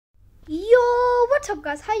What's up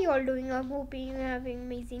guys, how you all doing? I'm hoping you're having an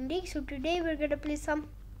amazing day. So today we're gonna play some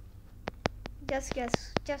just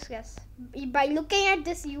guess. By looking at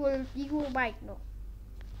this you might know.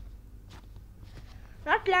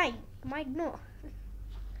 Not lying, you might know.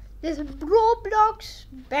 This is Roblox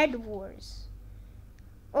Bed Wars.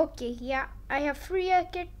 Okay, yeah, I have free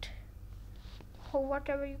kit or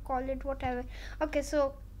whatever you call it, whatever. Okay,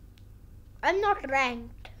 so I'm not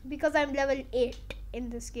ranked because I'm level 8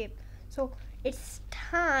 in this game. So it's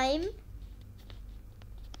time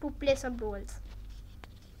to play some roles.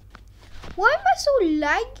 Why am I so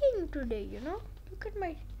lagging today, you know? Look at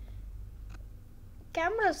my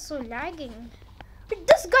camera, so lagging. But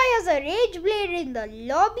this guy has a rage blade in the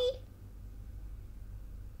lobby.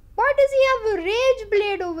 Why does he have a rage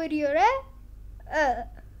blade over here, eh?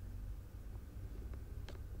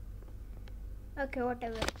 Okay,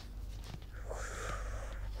 whatever.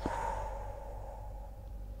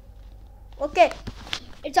 Okay,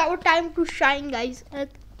 it's our time to shine, guys.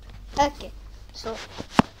 Okay, so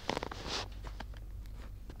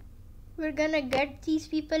we're gonna get these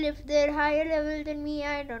people. If they're higher level than me,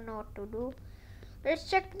 I don't know what to do. Let's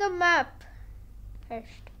check the map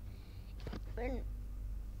first.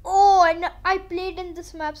 Oh, and I played in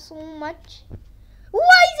this map so much.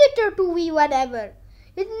 Why is it a 2v whatever?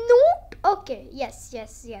 It's not okay. Yes.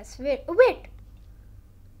 Wait.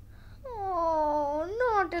 Oh,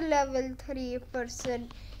 not a level 3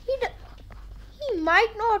 person. He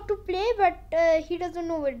might know how to play, but he doesn't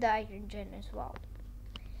know where the iron gen is. Wow.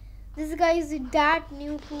 This guy is that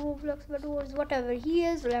new to Roblox, but whatever. He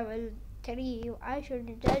is level 3. I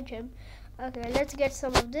shouldn't judge him. Okay, let's get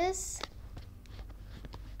some of this.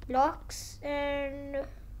 Blocks and...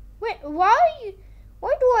 Wait, why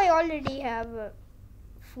do I already have a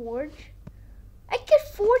forge? I can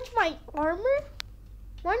forge my armor?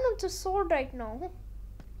 Why not the sword right now?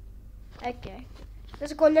 Okay.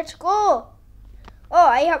 Let's go. Oh,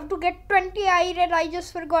 I have to get 20 iron. I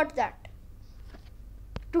just forgot that.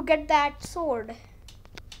 To get that sword.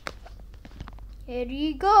 Here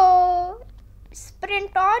we go.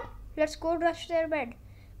 Sprint on. Let's go rush their bed.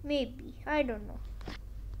 Maybe. I don't know.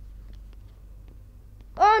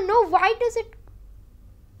 Oh no, why does it...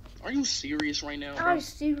 Are you serious right now, bro? I'm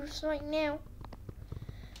serious right now.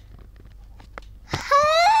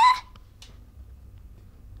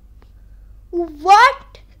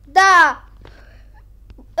 What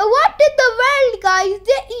in the world, guys?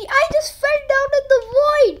 I just fell down in the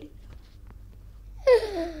void.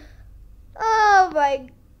 Oh my.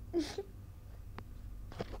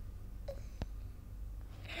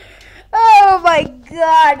 Oh my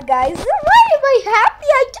god, guys. Why am I happy?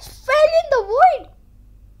 I just fell in the void.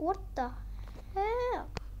 What the hell?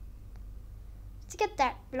 Let's get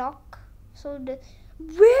that block.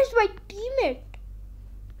 Where's my teammate?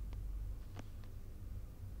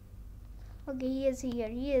 Okay, he is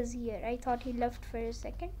here. I thought he left for a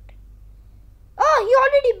second. Oh, he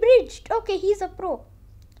already bridged. Okay, he's a pro.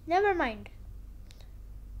 Never mind.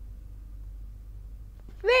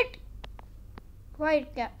 Wait. Why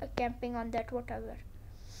camping on that? Whatever.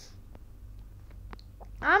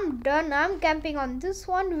 I'm done. I'm camping on this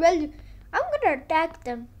one. Well, I'm gonna attack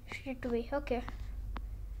them straight away. Okay.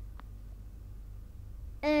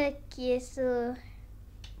 Okay, so...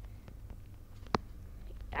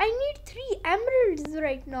 I need 3 emeralds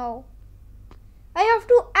right now. I have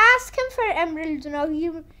to ask him for emeralds now.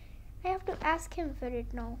 I have to ask him for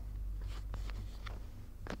it now.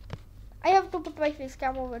 I have to put my face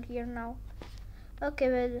cam over here now. Okay,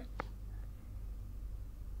 well.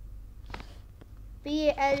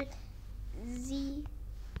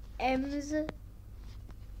 PLZMs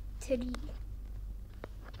 3.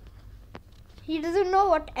 He doesn't know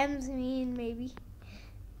what M's mean, maybe.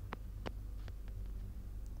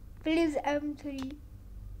 Please M3.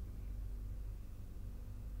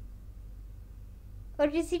 Or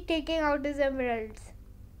is he taking out his emeralds?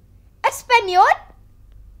 Espanol?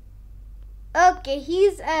 Okay,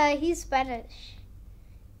 he's Spanish.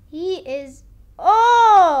 He is...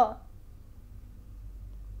 Oh!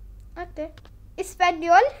 Okay.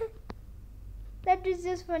 Espanol? That is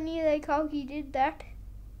just funny, like how he did that.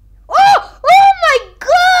 Oh! Oh my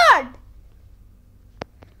god!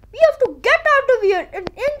 We have to get out of here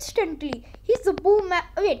instantly. He's the boom.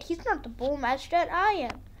 Wait, he's not the boom master. I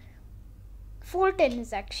am. Fulton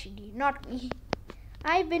is actually, not me.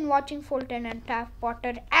 I've been watching Fulton and Taff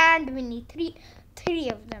Potter and Winnie, three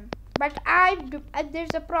of them. But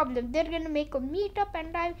there's a problem. They're gonna make a meetup,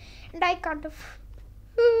 and I can't.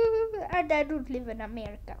 And I don't live in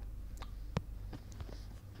America.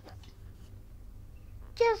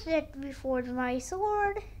 Just let me forge my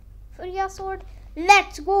sword. For your sword.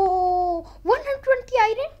 Let's go. 120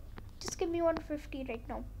 iron. Just give me 150 right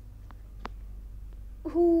now.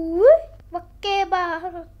 Ooh.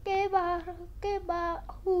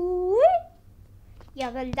 Yeah,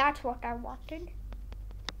 well, that's what I wanted.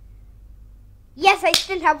 Yes, I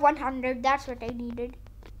still have 100. That's what I needed.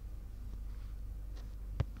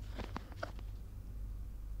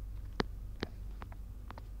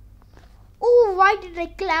 Oh, why did I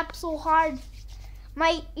clap so hard?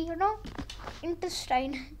 My,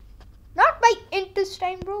 intestine. Not my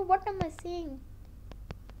intestine, bro. What am I saying?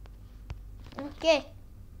 Okay.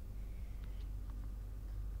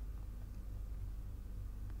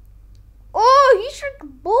 Oh, he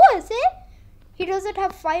should bow us, eh? He doesn't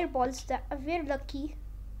have fireballs. We're lucky.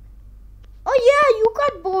 Oh yeah, you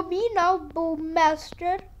can't bow me now, bow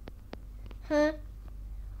master. Huh?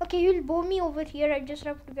 Okay, you'll bow me over here. I just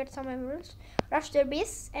have to get some emeralds. Rush their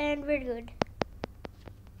base and we're good.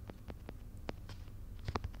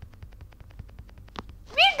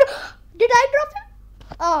 Did I drop him?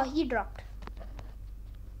 Oh, he dropped.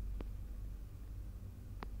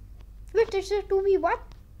 Wait, there's a 2v1?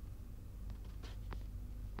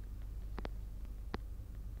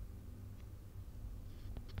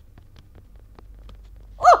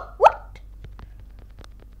 Oh, what?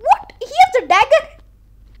 What? He has a dagger?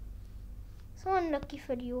 So unlucky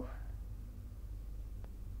for you.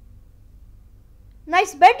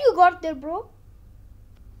 Nice bed you got there, bro.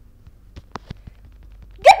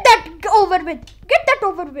 Get that over with. Get that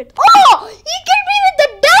over with. Oh, he killed me with the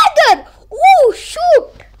dagger. Oh,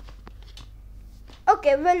 shoot.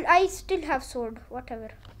 Okay, well, I still have sword.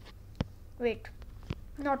 Whatever. Wait.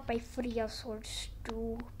 Not my Freya sword.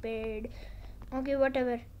 Stupid. Okay,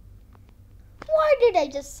 whatever. Why did I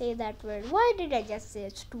just say that word? Why did I just say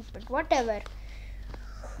stupid? Whatever.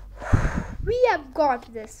 We have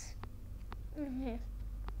got this.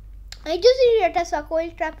 I just need a Tesla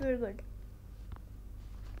coil trap. We're good.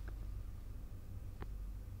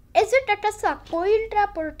 Is it a Tesla coil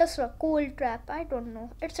trap or a Tesla coal trap? I don't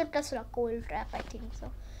know. It's a Tesla coil trap, I think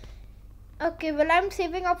so. Okay, well, I'm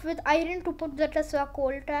saving up with iron to put the Tesla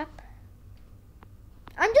coal trap.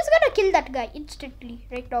 I'm just gonna kill that guy instantly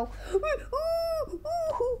right now.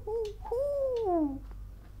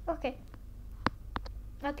 Okay.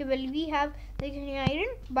 Okay, well, we have the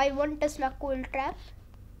iron. Buy one Tesla coal trap.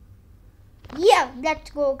 Yeah,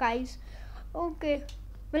 let's go, guys. Okay.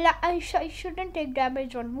 Well, I shouldn't take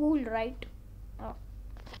damage on wool, right? Oh.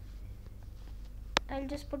 I'll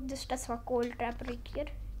just put this Tesla coal trap right here.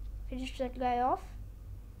 Finish that guy off.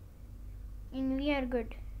 And we are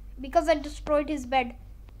good. Because I destroyed his bed.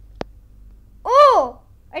 Oh!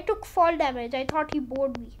 I took fall damage. I thought he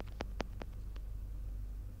bored me.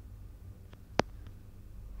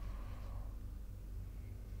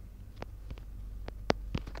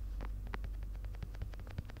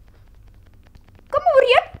 Come over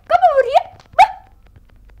here. Come over here.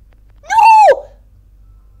 No!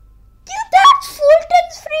 That's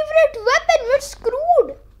Fulton's favorite weapon. We're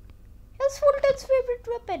screwed. That's Fulton's favorite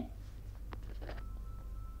weapon.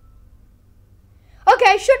 Okay,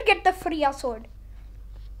 I should get the Freya sword.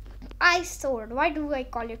 Ice sword. Why do I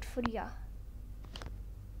call it Freya?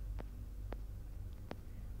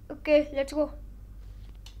 Okay, let's go.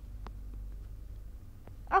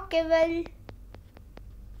 Okay, well,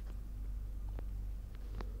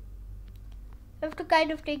 I have to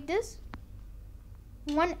kind of take this.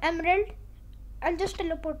 1 emerald. I'll just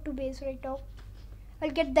teleport to base right now. I'll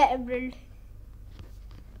get the emerald.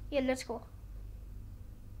 Yeah, let's go.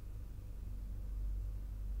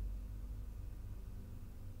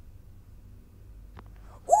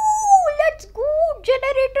 Let's go,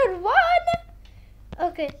 generator 1.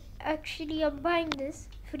 Okay, actually I'm buying this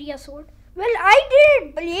Freya sword. Well, I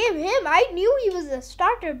didn't blame him. I knew he was a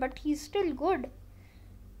starter, but he's still good.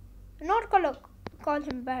 I'm not gonna call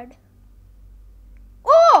him bad.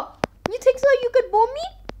 Oh, you think so? You could bow me?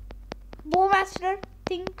 Bowmaster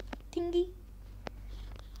thingy.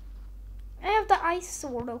 I have the ice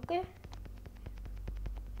sword, okay?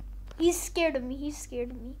 He's scared of me. He's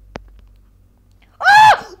scared of me.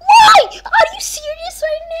 Oh! Why? Are you serious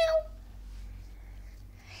right now?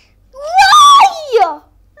 Why?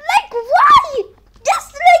 Like, why?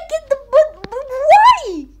 Just like in the book.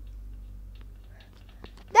 Why?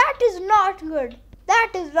 That is not good.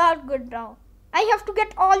 That is not good now. I have to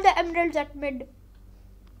get all the emeralds at mid.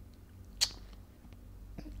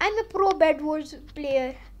 I'm a pro bedwars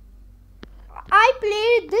player. I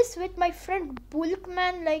played this with my friend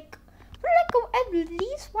Bulkman like at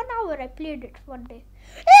least 1 hour. I played it one day.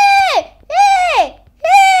 Hey! Hey!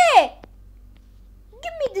 Hey!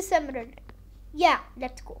 Give me this emerald. Yeah,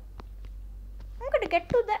 let's go. I'm gonna get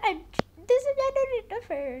to the edge. this generator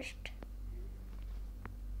first.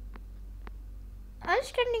 I'm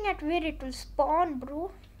standing at where it will spawn,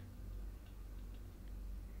 bro.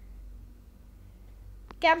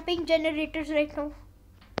 Camping generators right now.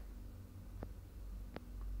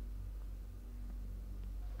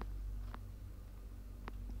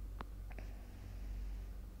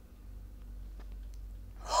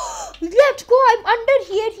 Let's go. I'm under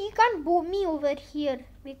here. He can't bow me over here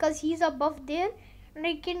because he's above there, and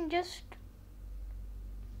I can just.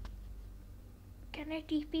 Can I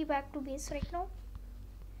TP back to base right now?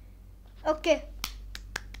 Okay.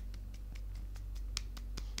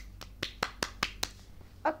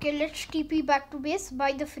 Okay, let's TP back to base,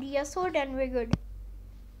 buy the free sword, and we're good.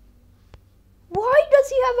 Why does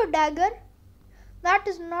he have a dagger? That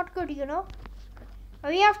is not good, you know.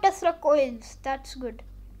 We have Tesla coils. That's good.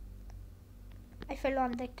 I fell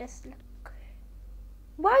on the Tesla.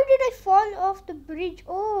 Why did I fall off the bridge?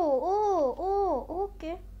 Oh,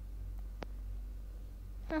 okay.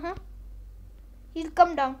 He'll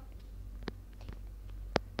come down.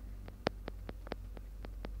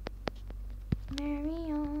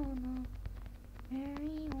 Mariana.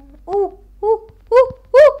 Ooh.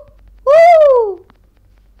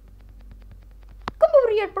 Come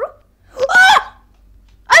over here, bro. Ah!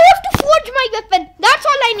 I have to forge my weapon. That's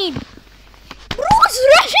all I need. Bro's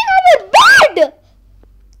rushing on my bed.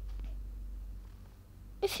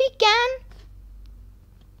 If he can.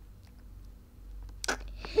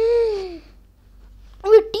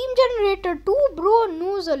 With Team Generator 2, bro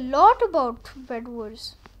knows a lot about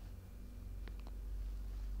bedwars.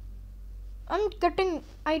 I'm cutting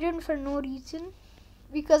iron for no reason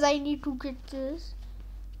because I need to get this,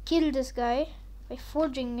 kill this guy by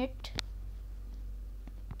forging it.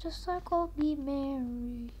 Just like I'll be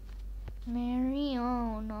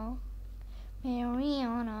Mariana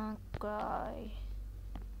guy.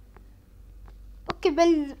 Okay,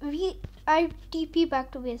 well I TP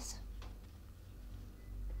back to base.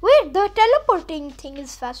 Wait, the teleporting thing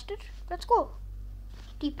is faster. Let's go.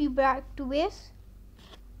 TP back to base.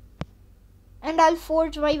 And I'll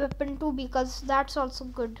forge my weapon too because that's also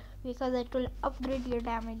good. Because it will upgrade your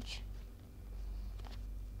damage.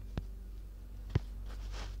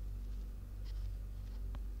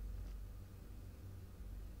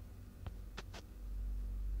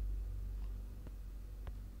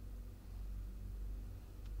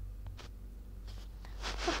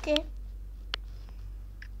 Okay.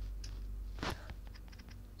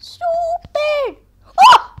 Stupid!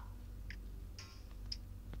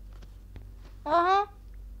 Oh!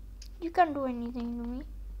 You can't do anything to me.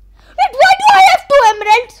 Wait, why do I have 2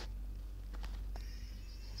 emeralds?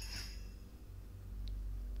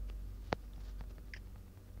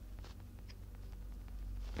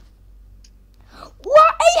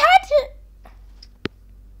 What? I had to...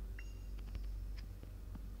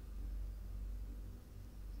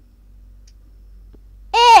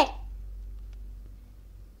 Hey!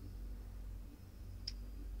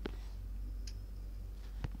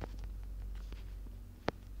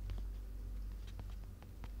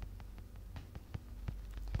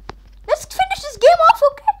 Let's finish this game off,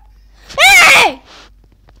 okay? Hey!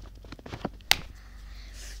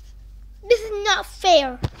 This is not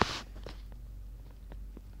fair.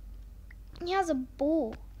 He has a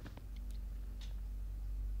bow.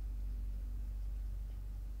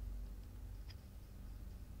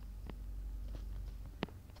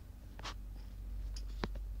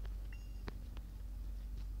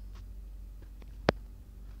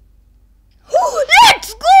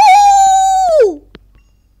 Let's go!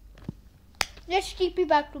 Let's TP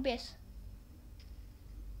back to base.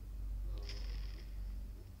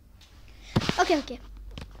 Okay.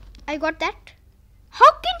 I got that.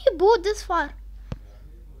 How can you bow this far?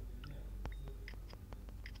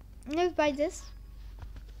 Let's buy this.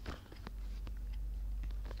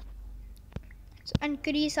 So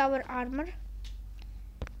increase our armor.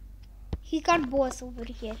 He can't bow us over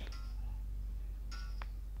here.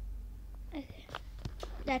 Okay.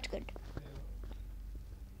 That's good.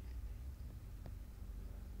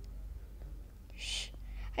 Shh.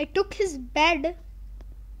 I took his bed.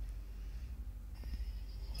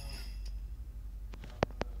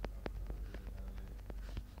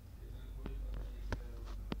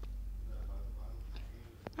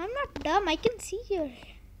 I'm not dumb. I can see here.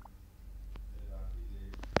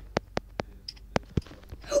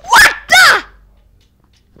 What the?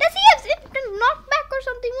 Does he have instant knockback or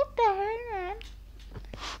something? What the hell, man?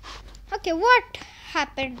 Okay, what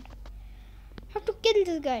happened? I have to kill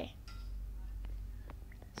this guy.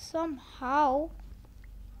 Somehow.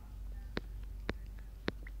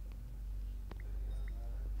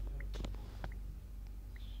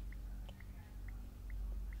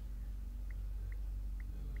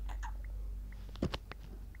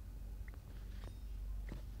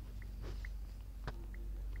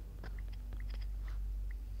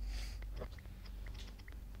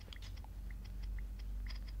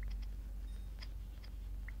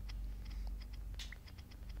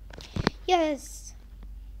 Yes.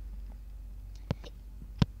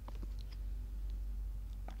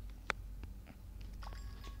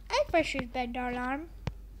 I push his bed alarm.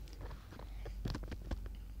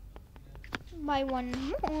 Buy one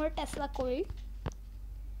more Tesla coil.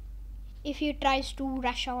 If he tries to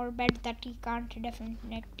rush our bed, that he can't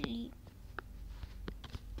definitely.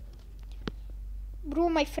 Bro,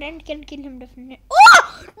 my friend can kill him definitely.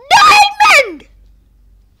 Oh! Diamond!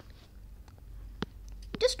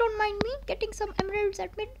 Just don't mind me getting some emeralds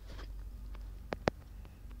at mid.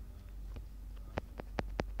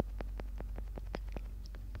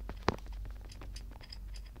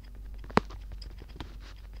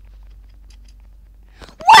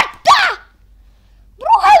 What the?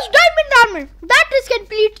 Bro has diamond armor. That is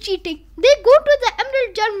complete cheating. They go to the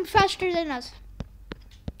emerald gem faster than us.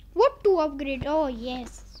 What to upgrade? Oh,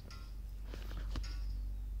 yes.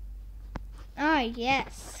 Ah,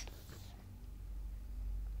 yes.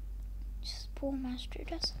 Just poor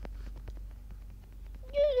mastered us.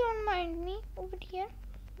 You don't mind me over here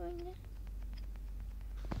doing this.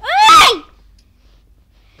 Hey!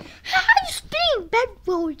 I'm playing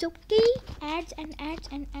bedwars, okay? Ads and ads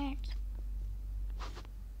and ads.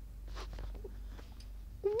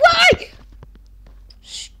 Why?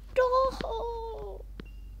 Stop.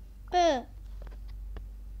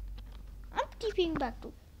 I'm keeping back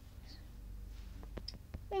to.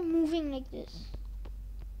 I'm moving like this.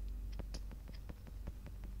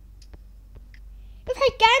 If I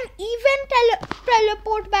can even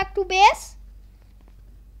teleport back to base,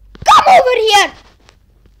 come over here.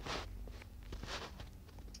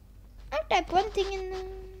 I'll type one thing in the...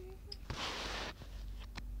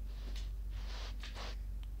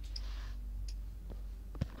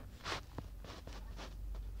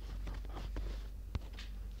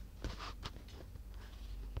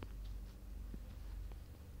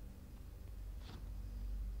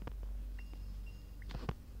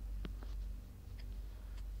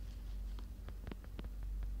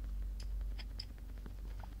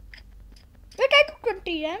 Wait, I took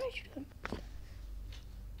 20 damage.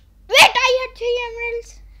 Wait, I had 3 emeralds.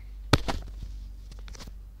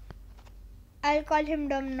 I'll call him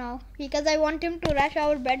dumb now because I want him to rush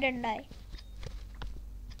our bed and die.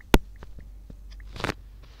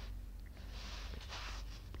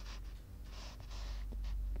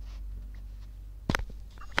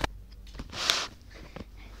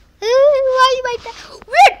 Why am I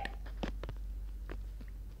wait!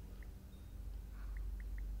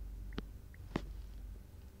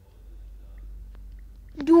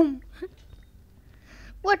 Doom.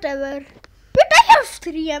 Whatever. But I have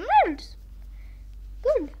 3 emeralds.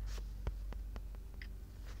 Good.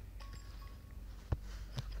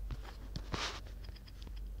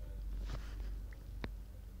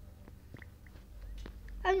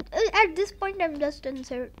 At this point, I'm just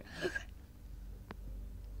insert.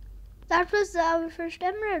 That was our first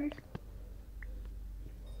emerald.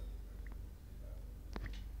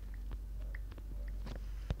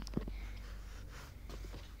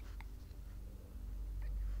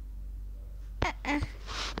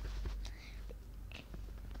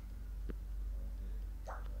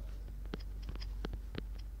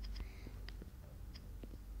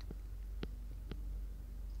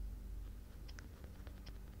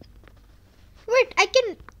 Wait, I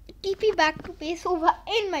can TP back to base over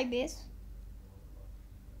in my base.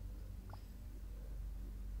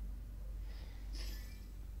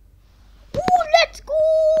 Ooh, let's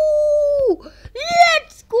go!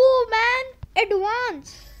 Let's go, man!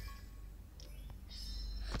 Advance!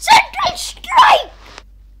 Central strike!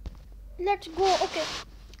 Let's go, okay.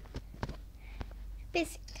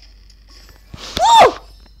 Basic. Ooh!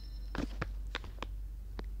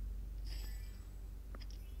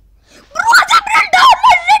 Emerald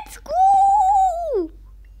armor! Let's go!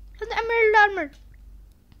 And the emerald armor.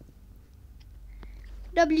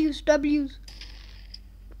 W's.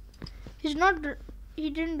 He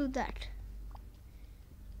didn't do that.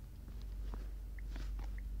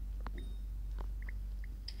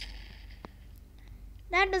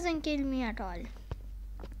 That doesn't kill me at all.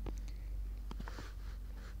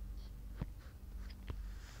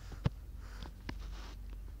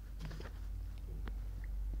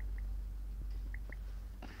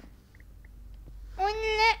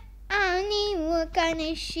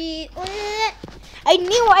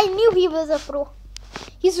 I knew he was a pro.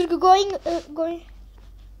 He's going.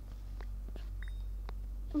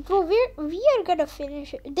 Bro, we are gonna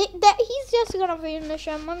finish it. He's just gonna finish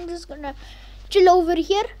him. I'm just gonna chill over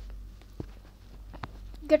here,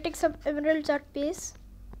 getting some emeralds at base.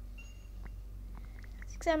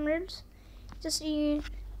 6 emeralds. Just need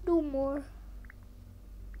 2 more.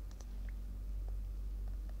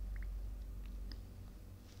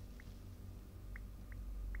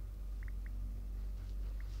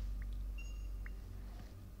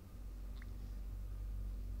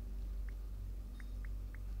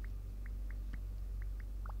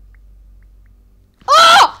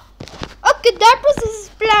 that was his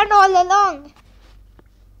plan all along.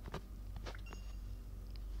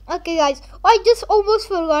 Okay guys, I just almost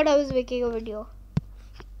forgot I was making a video.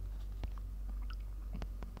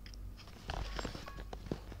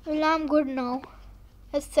 Well, I'm good now.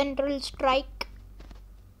 A central strike.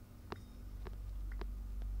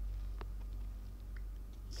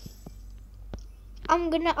 I'm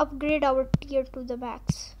gonna upgrade our tier to the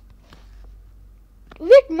max.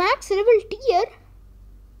 Wait, max level tier?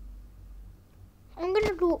 I'm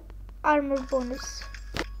gonna do armor bonus.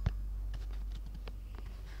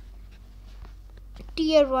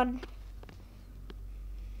 Tier 1.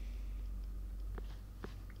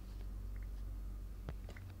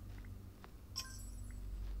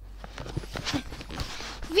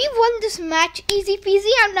 We won this match easy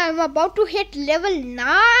peasy and I'm about to hit level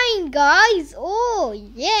 9, guys. Oh,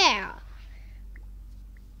 yeah.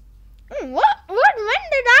 What? When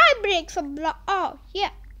did I break some block? Oh,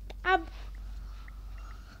 yeah.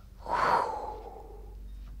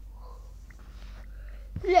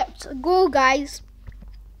 Let's go, guys.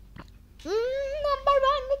 Number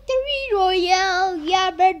 1 victory royale.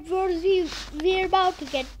 Yeah, bedwars, we're about to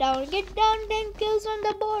get down. Get down, 10 kills on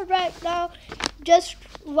the board right now. Just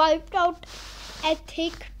wiped out a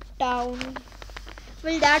thick town.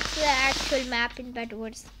 Well, that's the actual map in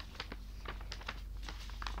bedwars.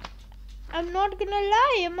 I'm not gonna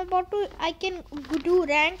lie, I can do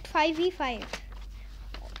ranked 5v5.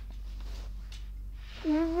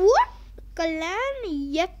 What? Clan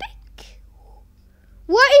epic?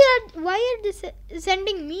 Why are they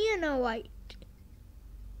sending me in a white?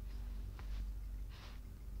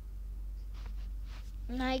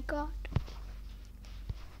 My god.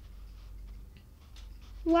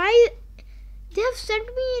 Why they have sent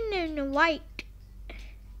me in white?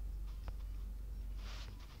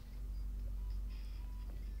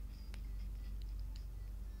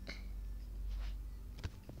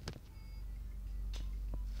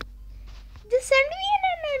 They sent me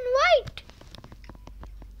in white.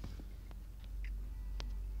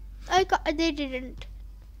 They didn't.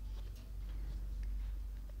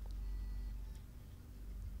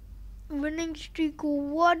 Winning streak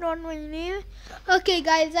 1 on my name. Okay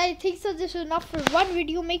guys, I think so this is enough for one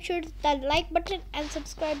video. Make sure to hit that like button and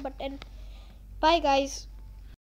subscribe button. Bye guys.